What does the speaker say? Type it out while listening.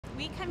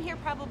We come here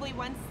probably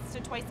once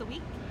to twice a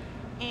week,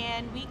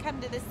 and we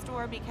come to this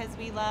store because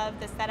we love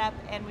the setup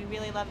and we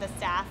really love the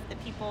staff. The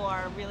people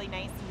are really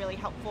nice and really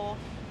helpful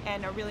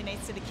and are really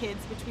nice to the kids,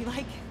 which we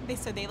like.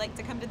 So they like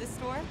to come to the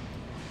store.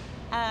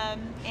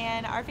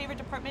 And our favorite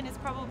department is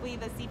probably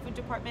the seafood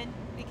department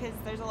because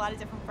there's a lot of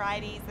different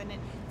varieties and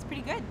it's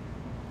pretty good.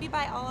 We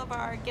buy all of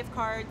our gift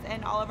cards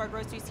and all of our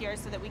groceries here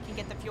so that we can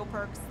get the fuel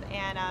perks,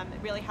 and it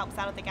really helps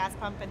out at the gas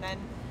pump, and then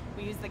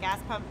we use the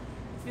gas pump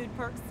food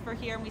perks for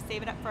here and we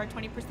save it up for our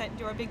 20% and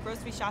do our big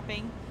grocery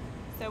shopping.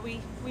 So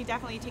we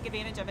definitely take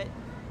advantage of it.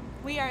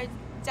 We are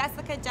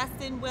Jessica,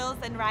 Justin, Wills,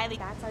 and Riley.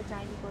 That's our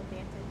Giant Eagle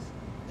Advantage.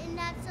 And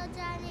that's our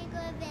Giant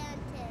Eagle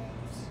Advantage.